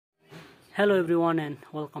Hello everyone and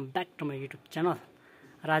welcome back to my YouTube channel.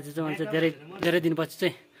 र आज चाहिँ मैले चाहिँ धेरै दिनपछि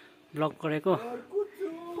चाहिँ ब्लग गरेको।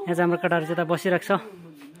 यहाँ चाहिँ हाम्रो केटाहरू चाहिँ बसिरहेको छ।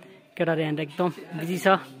 केटाहरू यहाँनिर एकदम बिजी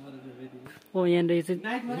छ। ओ यहाँनिर चाहिँ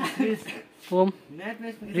होम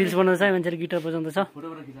रिल्स बनाउँदैछ, मान्छेले गिटार बजाउँदैछ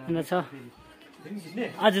यहाँनिर छ।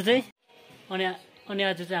 आज चाहिँ अनि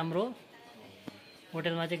आज चाहिँ हाम्रो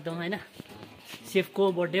होटेलमा चाहिँ एकदम होइन सेफको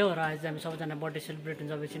बर्थडे हो र आज चाहिँ हामी सबैजना बर्थडे सेलिब्रेट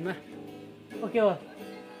हुन्छ एकछिनमा। ओके हो,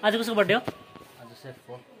 आज कसको बर्थडे हो? आज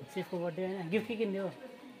सेफको बर्थडे होइन, गिफ्ट के किन्ने हो?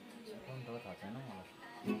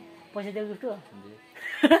 पैसा दिएको गिफ्ट हो?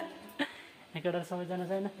 केटाहरू सबैजना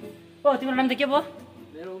छैन। ओ तिम्रो नाम त के भयो?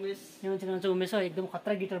 मेरो उमेश। यो मान्छेको नाम चाहिँ उमेश हो, एकदम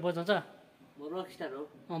खतरा गिटार बजाउँछ। रक स्टार हो।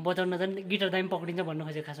 बजाउन चाहिँ गिटार दामी पक्रिन्छ भन्नु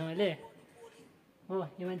खोजेको खासमा मैले हो।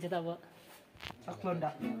 यो मान्छे त अब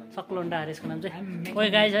सक्लोन्डा अरे यसको नाम चाहिँ। ओके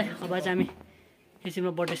गाइज है, अब चाहिँ हामी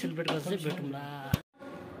यसमा बर्थडे सेलिब्रेट गर्दा चाहिँ भेटौँला।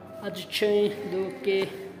 आज चाहिँ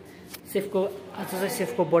आज चाहिँ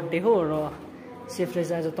सेफको बर्थडे हो र सेफले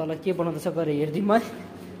चाहिँ आज तल के बनाउँदैछ गएर हेरिदिउँ है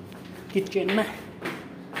किचनमा।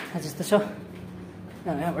 आज यस्तो छ।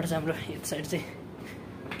 यहाँबाट चाहिँ हाम्रो एक साइड चाहिँ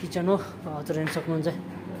किचन हो र हजुर हेर्न सक्नुहुन्छ।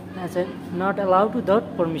 यहाँ चाहिँ नट अलाउड विदाउट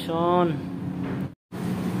पर्मिसन।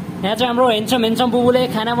 यहाँ चाहिँ हाम्रो हेन्सम बुबुले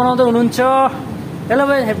खाना बनाउँदै हुनुहुन्छ। हेलो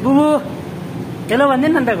बुबु, हेलो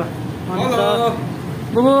भनिदिनु न तपाईँको।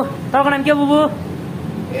 बुबु तपाईँको नाम के बुबु?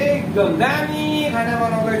 एकदम दामी खाना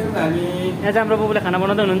बनाउँदैछौँ हामी। यहाँ चाहिँ हाम्रो बुबुले खाना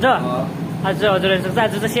बनाउँदै हुनुहुन्छ। आज चाहिँ हजुर हेर्न सक्छ,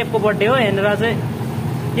 आज चाहिँ सेफको बर्थडे हो। यहाँनिर चाहिँ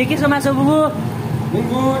यो के छ मासु बुबु?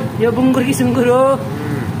 बुङ्गुर। यो बुङ्गुर कि सुँगुर हो।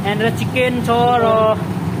 यहाँनिर चिकन छ र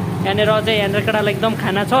यहाँनिर चाहिँ यहाँनिर केटालाई एकदम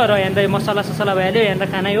खाना छ र यहाँनिर मसला भइहाल्यो। यहाँनिर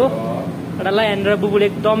खानै हो केटालाई। यहाँनिर बुबुले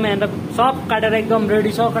एकदम यहाँनिर सब काटेर एकदम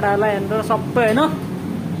रेडी छ केटाहरूलाई यहाँनिर सबै होइन।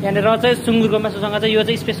 यहाँनिर चाहिँ सुँगुरको मासुसँग चाहिँ यो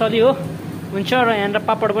चाहिँ स्पेसली हो हुन्छ र यहाँनिर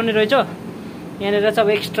पापड पनि रहेछ। यहाँनिर चाहिँ अब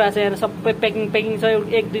एक्स्ट्रा चाहिँ यहाँनिर सबै प्याकिङ छ,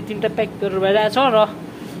 1 2 3टा प्याकहरू भइरहेछ र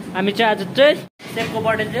हामी चाहिँ आज चाहिँ सेफको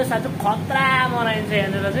बर्थडे चाहिँ साँच्चै खतरा मनाइन्छ।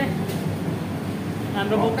 यहाँनिर चाहिँ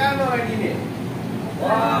हाम्रो फोकटे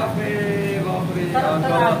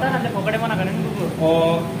बनाएको नि बुबु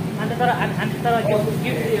अन्त तर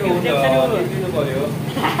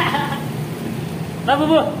ल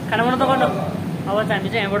बुबु खाना बनाउनु त गर्नु। अब चाहिँ हामी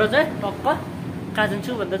चाहिँ यहाँबाट चाहिँ टक्क कहाँ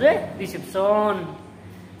जान्छु भन्दा चाहिँ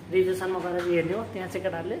रिसेप्सनमा गएर हेर्ने हो। त्यहाँ चाहिँ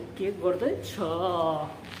केटाहरूले केक गर्दैछ।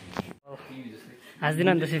 हाँस्दिन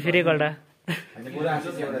नि त फेरि एकपल्ट।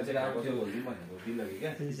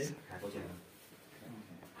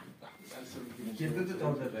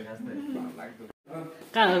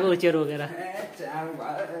 कहाँ गएको चेयर रोकेर?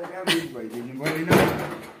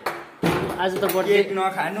 आज त बर्थडे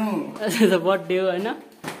नखानु। आज त बर्थडे हो होइन।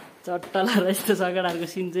 चट्टला र यस्तो छ केटाहरूको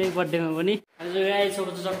सिन चाहिँ बर्थडेमा पनि। हामी चाहिँ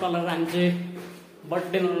आइसकेको छ चट्टला र हामी चाहिँ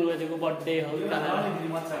बर्थडे मनाउनु गएको बर्थडे हो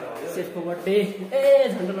सेफको बर्थडे।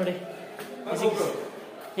 ए झन्डो लडे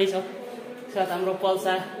यही छ साथ हाम्रो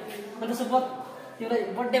पल्सा। अन्त सो तिमीलाई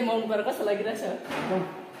बर्थडे मनाउनु गरेर कस्तो लागिरहेछ?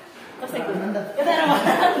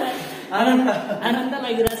 आनन्द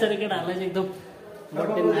लागिरहेछ अरे केटाहरूलाई चाहिँ एकदम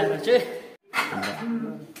बर्थडे मनाएर चाहिँ।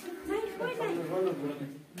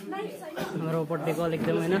 हाम्रो बर्थडे कल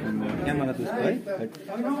एकदम होइन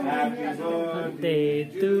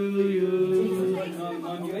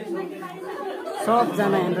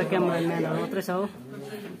सबजना यहाँनिर क्यामेराम्यानहरू मात्रै छ हो।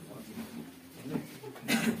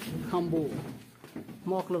 खम्बो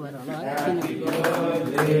मक्लो भएर होला है।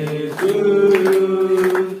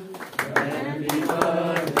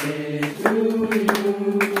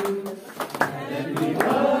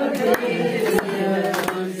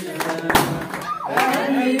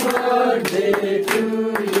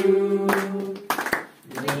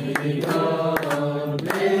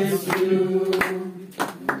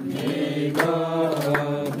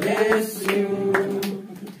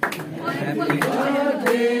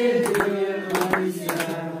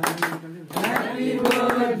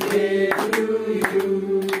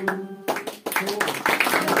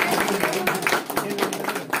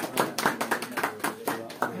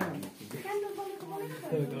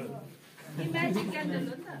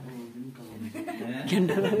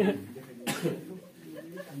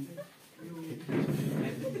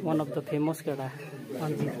 One of the famous केटा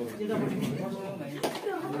अन्जित।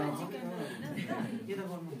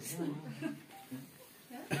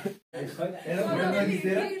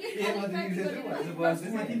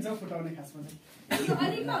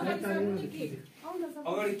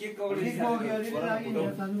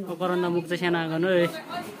 करोना मुख चाहिँ सानो गर्नु है।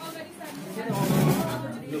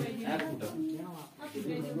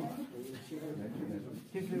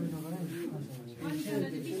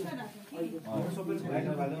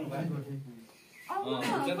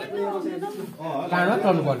 काँडमा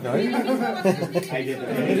चल्नु पर्छ है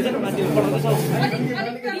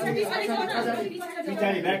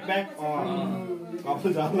पछाडि ब्याक ब्याक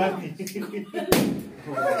कपाल झार्ला नि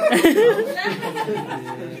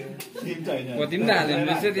कति पनि त हाल्नु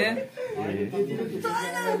रहेछ त्यहाँ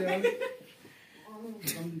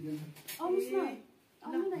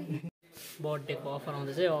बर्थडेको अफर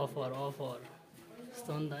आउँदैछ है अफर यस्तो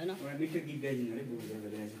हो नि त होइन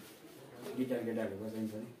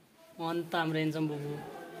अन्त हाम्रो एन्जम बुबु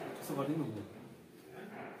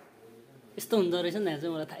यस्तो हुँदो रहेछ नि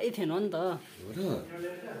चाहिँ मलाई थाहै थिएन नि त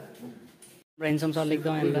एन्जम सरले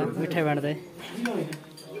एकदम यहाँनिर मिठाई बाँड्दै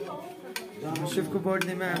शिवको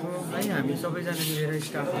बर्थडेमा अब है हामी सबैजना मिलेर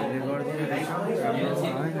स्टाफहरूले गरिदिइरहेको छ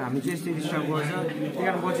है हामी चाहिँ यसरी स्टाफ गर्छ त्यही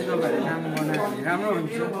कारण पछि तपाईँहरूले काम गर्न राम्रो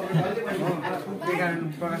हुन्छ हो त्यही कारण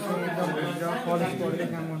प्रकाश एकदम हुन्छ कलेज पढ्दै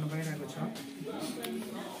काम गर्नु पाइरहेको छ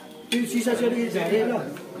त्यो सिसा चाहिँ झारे ल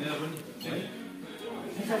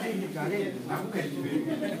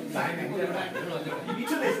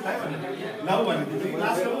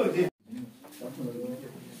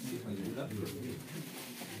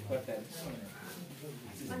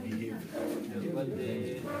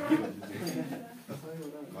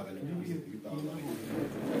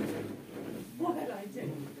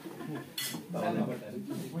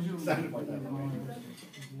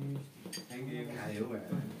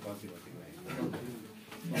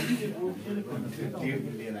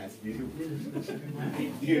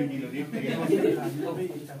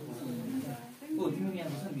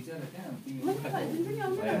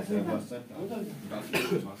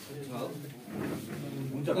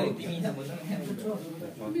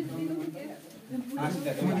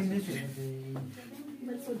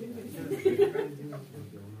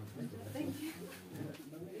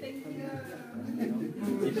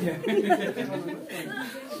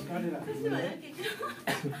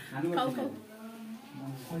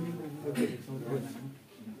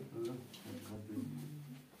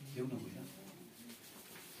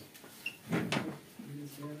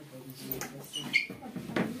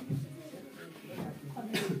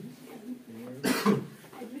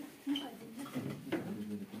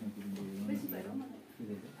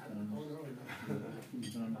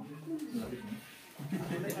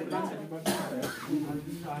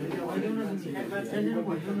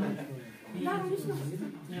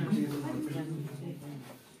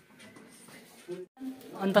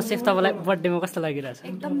अन्त सेफ तपाईँलाई बर्थडेमा कस्तो लागिरहेछ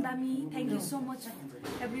एकदम दामी thank you so much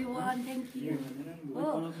everyone thank you हो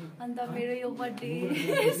अन्त मेरो यो बर्थडे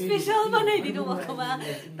स्पेसल बनाइदिनु भएकोमा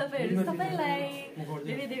तपाईँहरू सबैलाई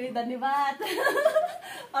धेरै धेरै धन्यवाद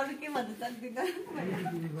अरू के भन्न सक्दिनँ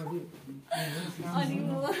अनि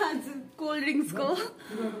म आज कोल्ड ड्रिङ्क्सको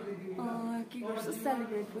के गर्छु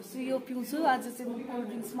सेलिब्रेट गर्छु यो पिउँछु आज चाहिँ म कोल्ड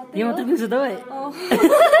ड्रिङ्क्स यो मात्रै पिउँछु तपाईँ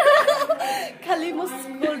खालि म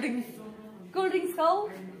कोल्ड ड्रिङ्क्स खाऊ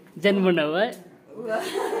जेन बुढ्नु हो है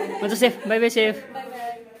हुन्छ safe by by safe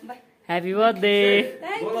happy birthday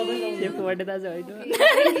सेफको birthday त आज होइन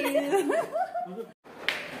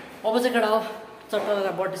अब चाहिँ केटा हो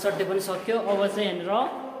चट्टा बर्थडे सड्डे पनि सक्यो अब चाहिँ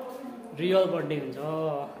यहाँनिर रियल बर्थडे हुन्छ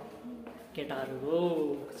केटाहरूको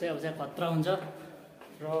चाहिँ अब चाहिँ खतरा हुन्छ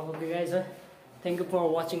र okay guys thank you for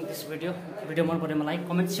watching this video मन पऱ्यो मलाई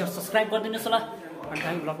कमेन्ट सेयर सब्सक्राइब गरिदिनुहोस् होला अनि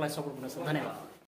हामी ब्लगलाई सपोर्ट गर्नुहोस् धन्यवाद